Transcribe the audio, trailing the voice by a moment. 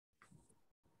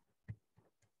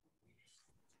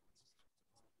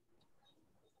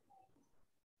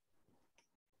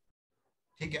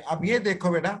ठीक है, अब ये देखो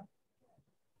बेटा,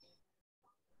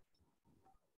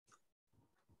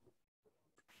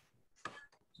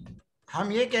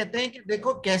 हम ये कहते हैं कि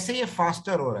देखो कैसे ये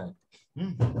फास्टर हो रहा है।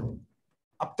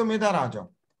 अब तुम इधर आ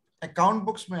जाओ, अकाउंट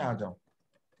बुक्स में आ जाओ।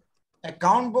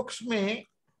 अकाउंट बुक्स में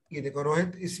ये देखो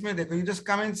रोहित, इसमें देखो, you just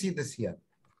come and see this here.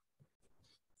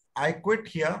 I quit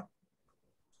here,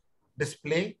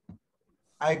 display,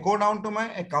 I go down to my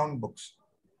account books,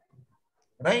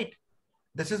 right?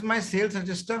 This is my sales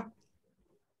register.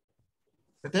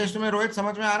 Ritesh, तुम्हें रोहित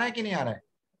समझ में आ रहा है कि नहीं आ रहा है?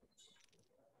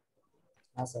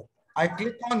 हाँ sir. I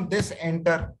click on this,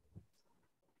 enter.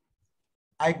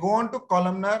 I go on to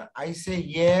columnar. I say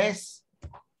yes,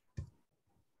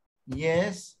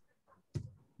 yes,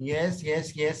 yes,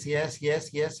 yes, yes, yes, yes,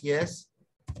 yes, yes,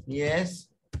 yes,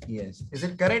 yes. Is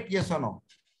it correct? Yes or no?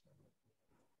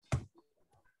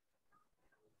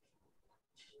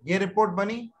 ये रिपोर्ट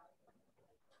बनी?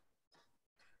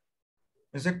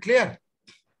 Is it clear?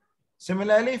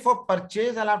 Similarly, for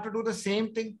purchase, I'll have to do the same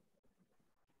thing.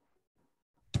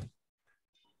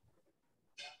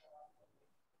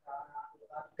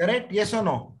 Correct? Yes or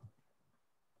no?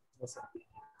 Yes, sir.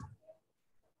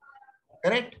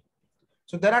 Correct?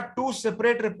 So there are two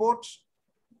separate reports.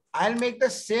 I'll make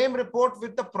the same report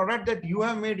with the product that you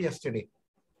have made yesterday.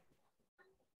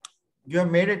 You have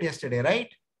made it yesterday,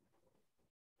 right?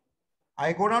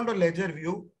 I go down to ledger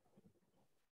view.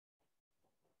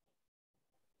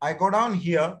 I go down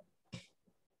here.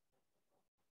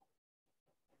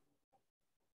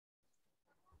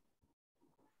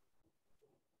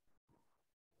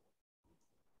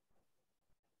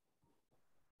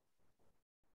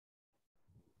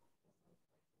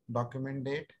 Document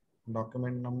date,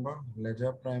 document number,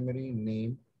 ledger primary,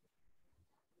 name.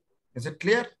 Is it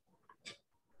clear?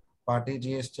 Party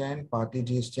GSTN, party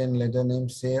GSTN, ledger name,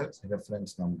 sales,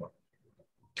 reference number.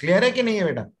 Clear है कि नहीं है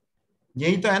बेटा?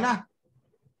 यही तो है ना?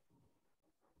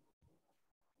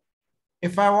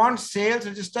 If I want sales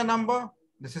register number,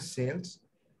 this is sales.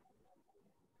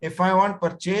 If I want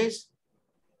purchase,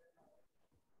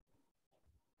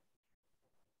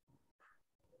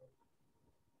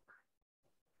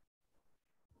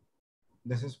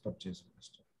 this is purchase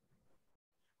register.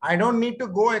 I don't need to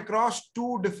go across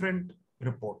two different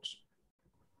reports.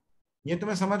 ये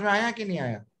तुम्हें समझ में आया कि नहीं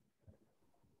आया?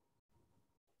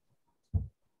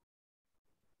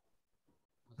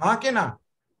 हाँ कि ना?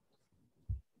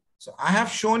 So I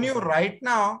have shown you right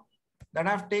now that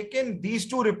I've taken these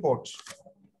two reports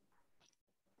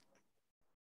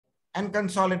and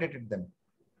consolidated them.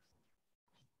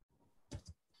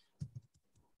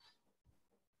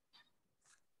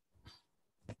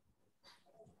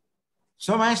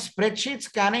 So my spreadsheet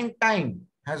scanning time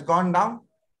has gone down.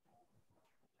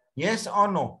 Yes or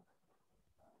no?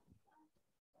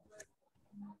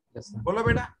 Yes, sir. Bolo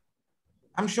beta.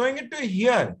 I'm showing it to you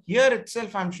here. Here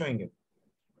itself I'm showing it.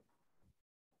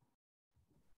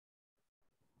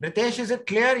 Ritesh, is it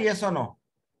clear? Yes or no?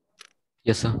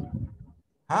 Yes, sir.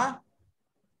 Huh?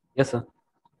 Yes, sir.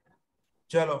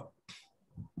 Chalo.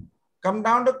 Come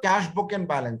down to cash book and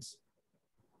balance.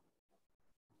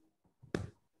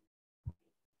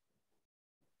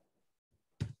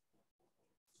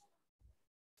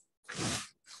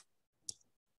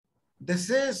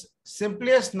 This is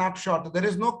simply a snapshot. There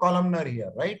is no columnar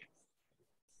here, right?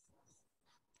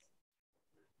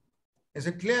 Is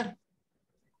it clear?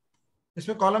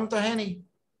 इसमें column तो है नहीं.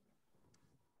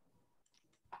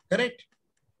 Correct?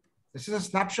 This is a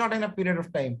snapshot in a period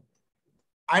of time.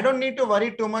 I don't need to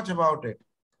worry too much about it.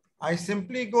 I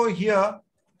simply go here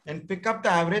and pick up the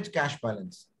average cash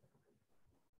balance.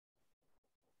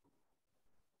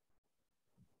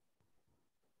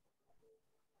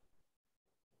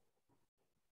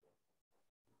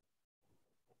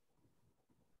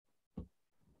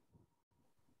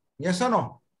 Yes or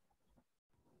no?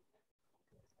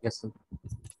 Yes, sir.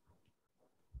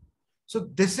 So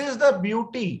this is the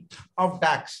beauty of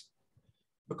DAX,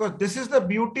 because this is the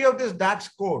beauty of this DAX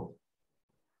code.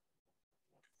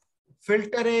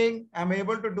 Filtering, I'm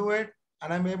able to do it,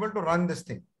 and I'm able to run this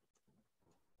thing.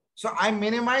 So I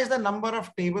minimize the number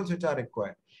of tables which are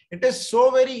required. It is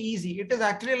so very easy. It is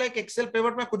actually like Excel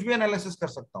pivot में कुछ भी analysis कर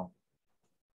सकता हूँ.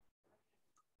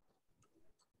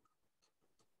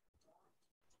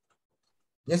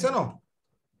 Yes or no?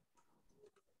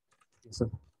 Yes, sir.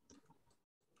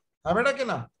 हाँ बेटा कि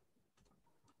ना?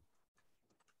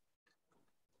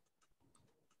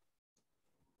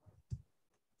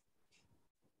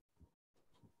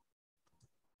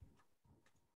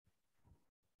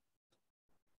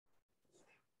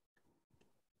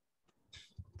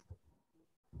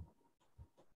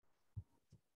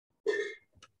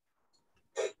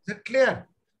 Is it clear?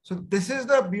 So this is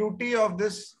the beauty of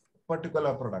this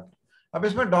particular product. अब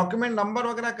इसमें document number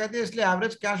वगैरह कहते हैं, इसलिए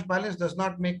average cash balance does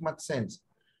not make much sense.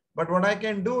 But what I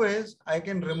can do is I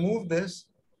can remove this.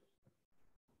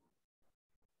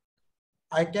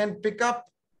 I can pick up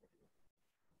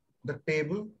the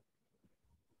table,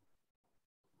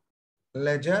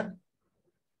 ledger,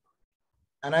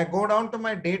 and I go down to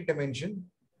my date dimension.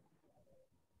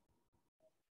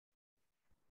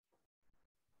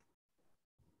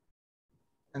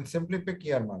 And simply pick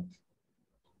year month.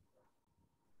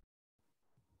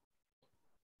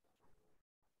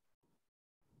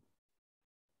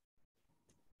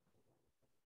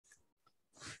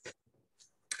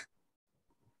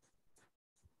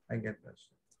 I get this.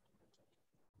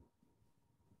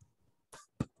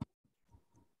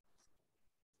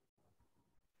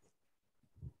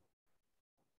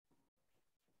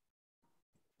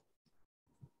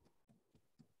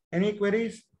 Any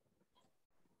queries?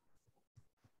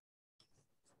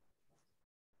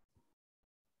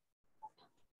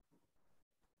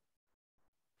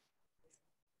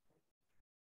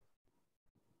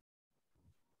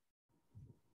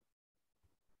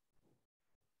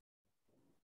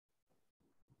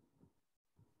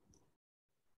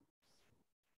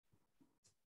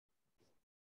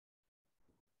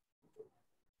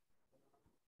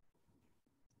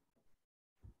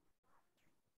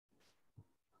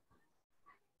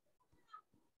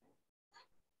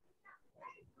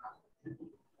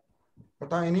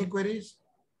 Pata, any queries?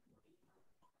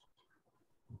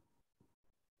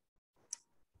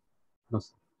 No,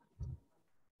 sir.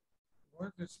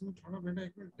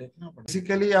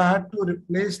 Basically, I had to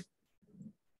replace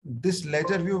this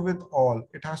ledger view with all.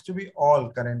 It has to be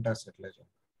all current asset ledger.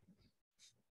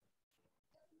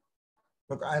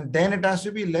 Look, and then it has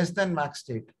to be less than max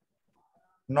date,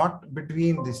 not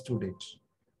between these two dates.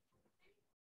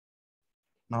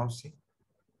 Now see,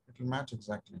 it will match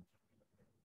exactly.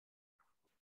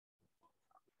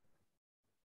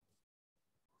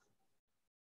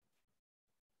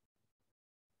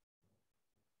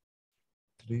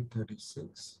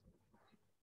 $336.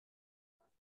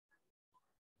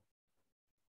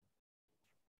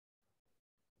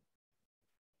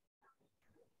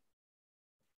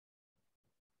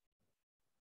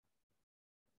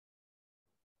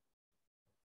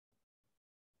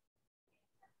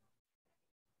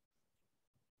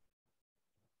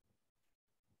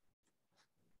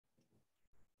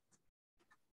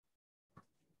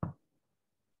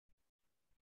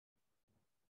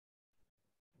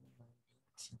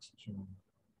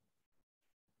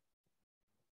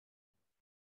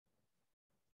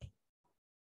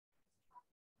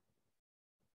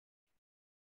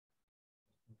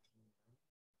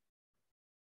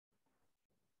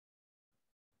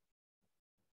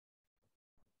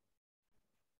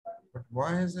 But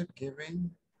why is it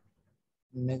giving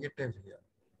negative here?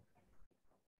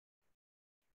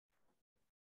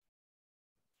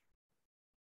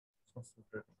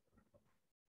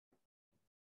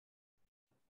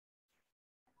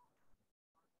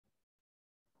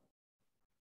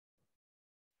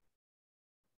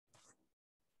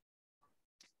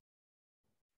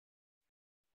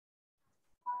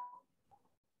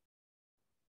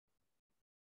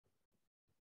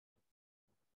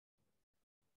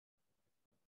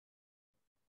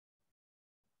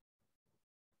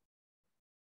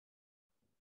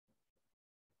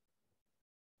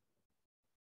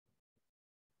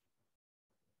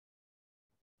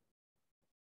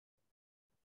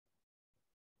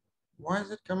 Why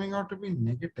is it coming out to be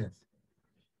negative?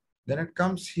 Then it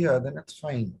comes here, then it's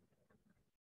fine.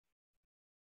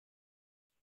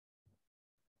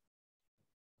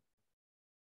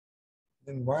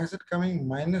 Then why is it coming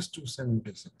minus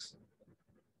 276?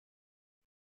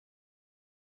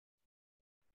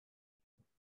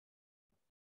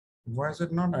 Why is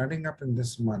it not adding up in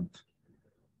this month?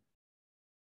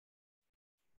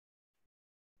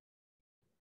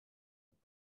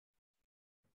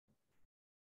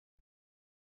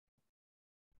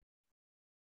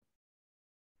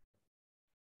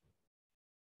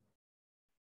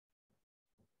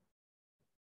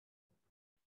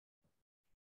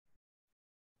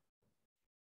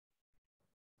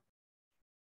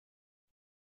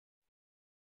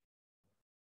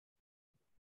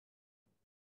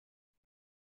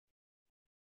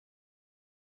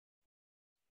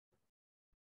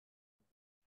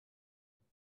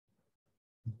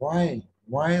 Why?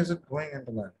 Why is it going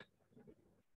into that?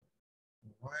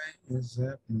 Why is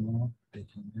it not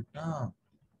taking it up?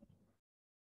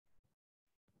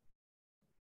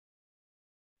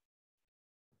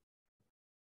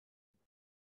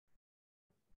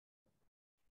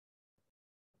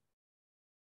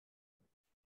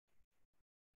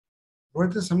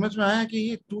 Rohit से समझ में आया कि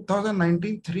ये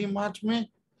 2019 3 मार्च में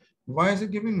why is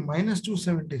it giving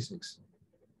 -276?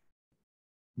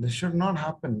 This should not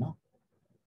happen ना.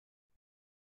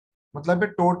 मतलब ये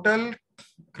टोटल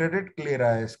क्रेडिट ले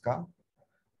रहा है इसका.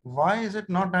 Why is it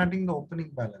not adding the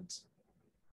opening balance?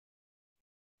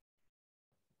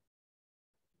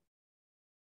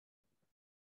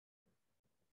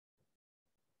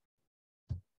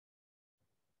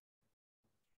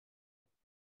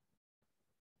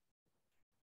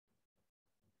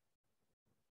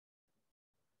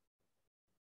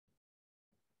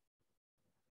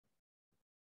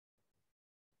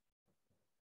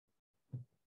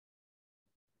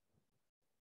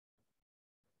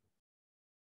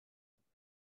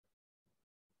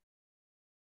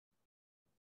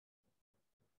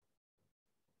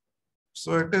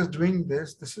 So it is doing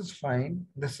this. This is fine.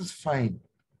 This is fine.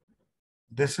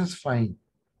 This is fine.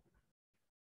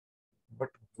 But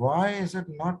why is it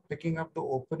not picking up the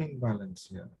opening balance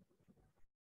here?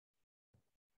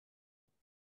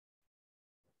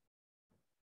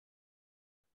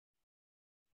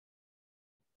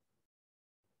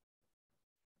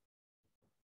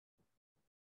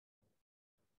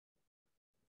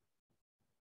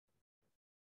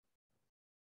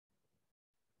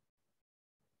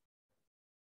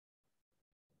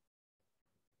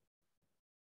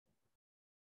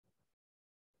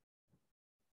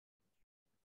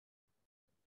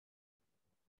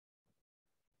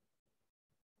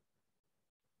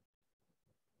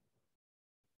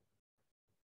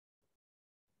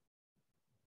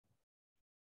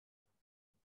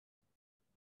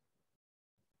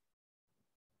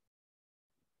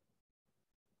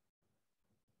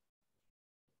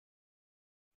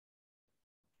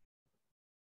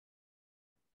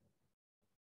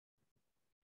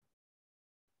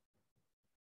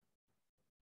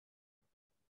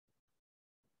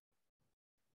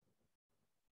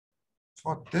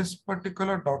 For this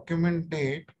particular document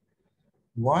date,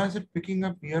 why is it picking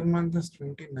up year month as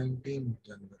 2019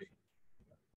 January?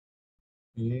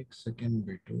 एक second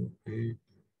बेटो एक.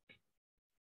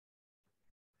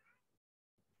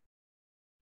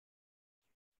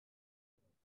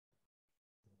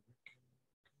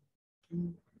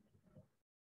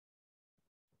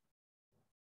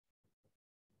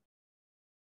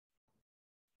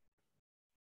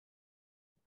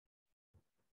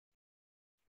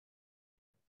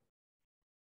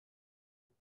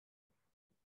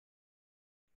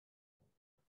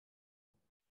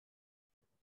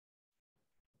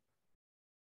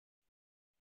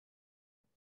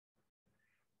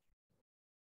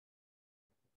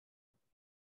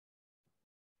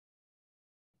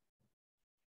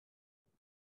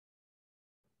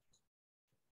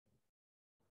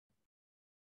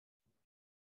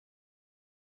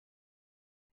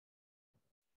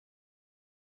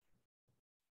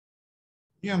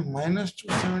 ये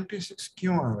 -276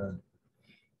 क्यों आ रहा है?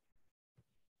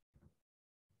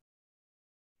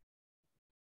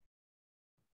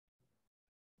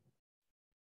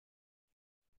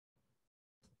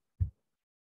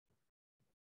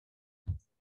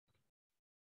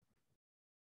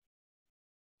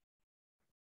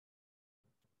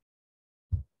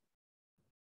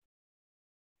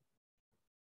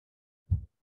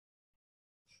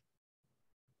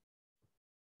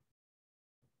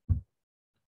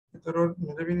 तो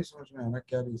मुझे भी नहीं समझ में आ रहा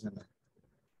क्या रीजन है.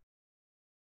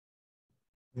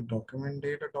 ये डॉक्यूमेंट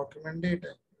डेट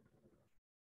है.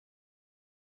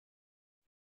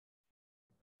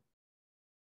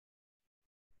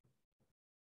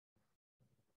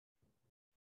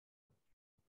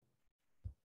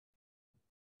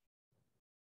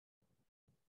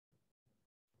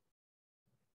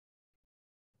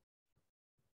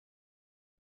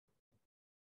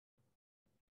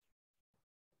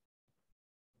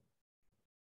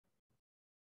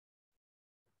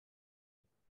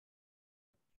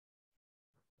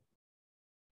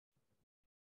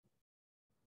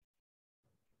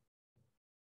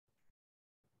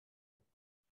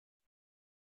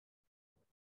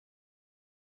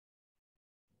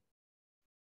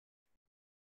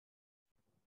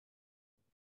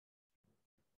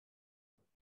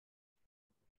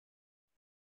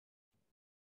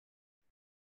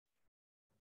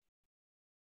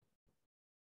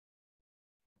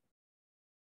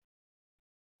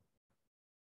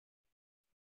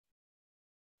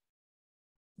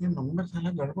 ये नंबर साला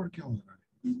गड़बड़ क्यों हो रहा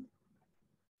है?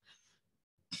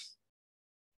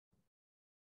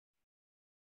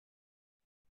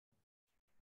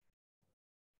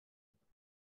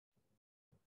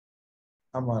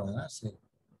 अब आ रहा है ना सही.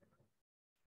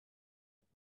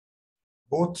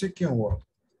 बोथ से क्यों हुआ?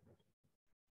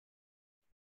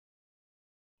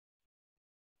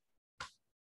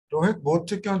 रोहित बोध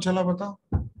से क्यों चला बताओ?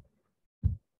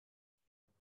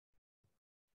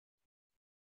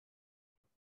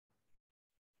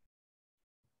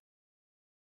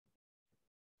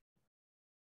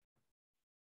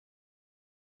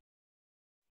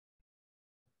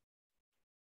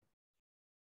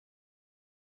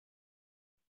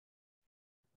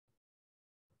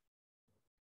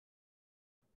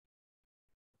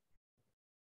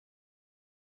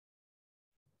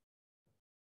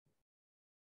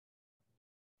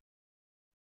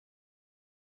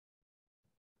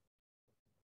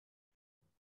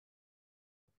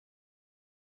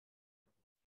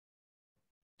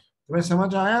 तुम्हें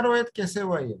समझ आया रोहित कैसे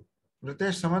हुआ ये?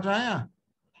 रितेश समझ आया?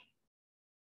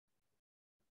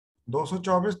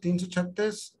 224,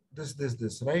 336,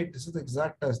 this, right? This is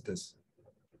exact as this.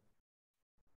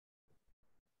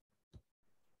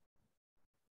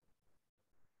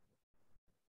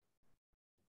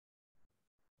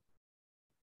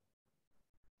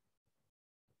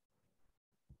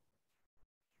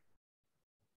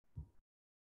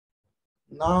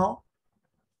 Now,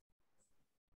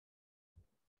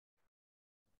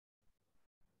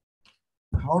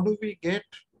 how do we get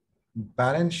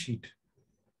balance sheet?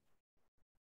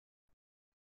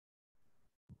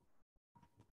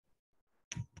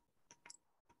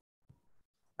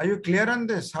 Are you clear on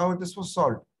this? How this was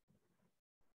solved?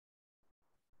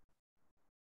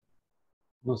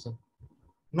 No, sir.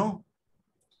 No.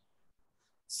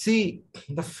 See,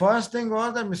 the first thing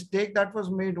was the mistake that was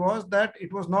made was that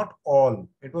it was not all.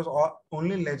 It was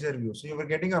only ledger view. So you were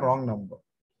getting a wrong number.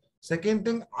 Second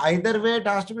thing, either way, it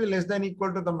has to be less than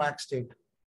equal to the max state.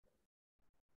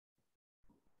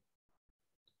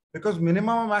 Because minimum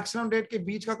और maximum date के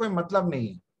बीच का कोई मतलब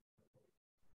नहीं है.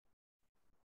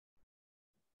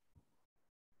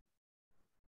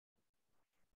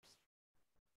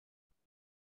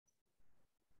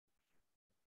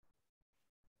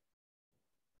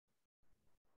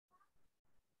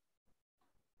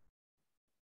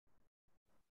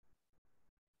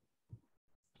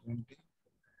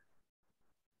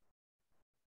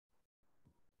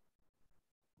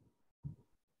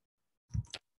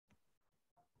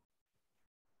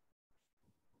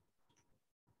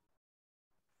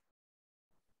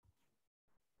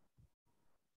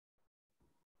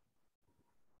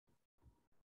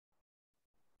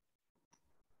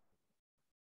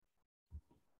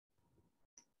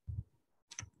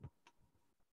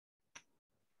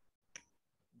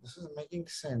 This is making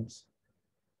sense.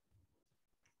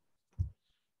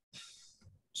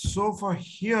 So for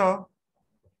here,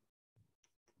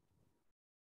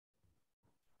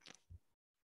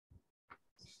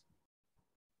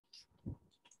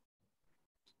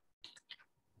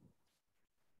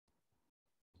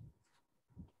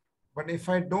 but if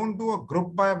I don't do a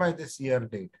group by this year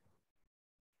date,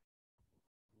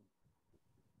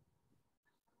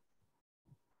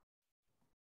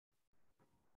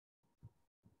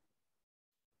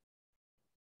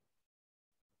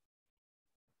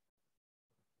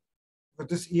 but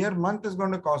this year month is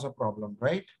going to cause a problem,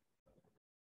 right?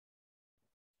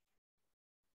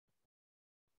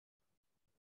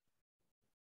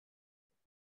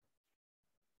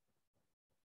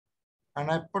 And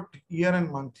I put year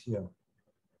and month here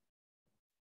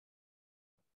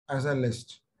as a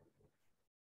list.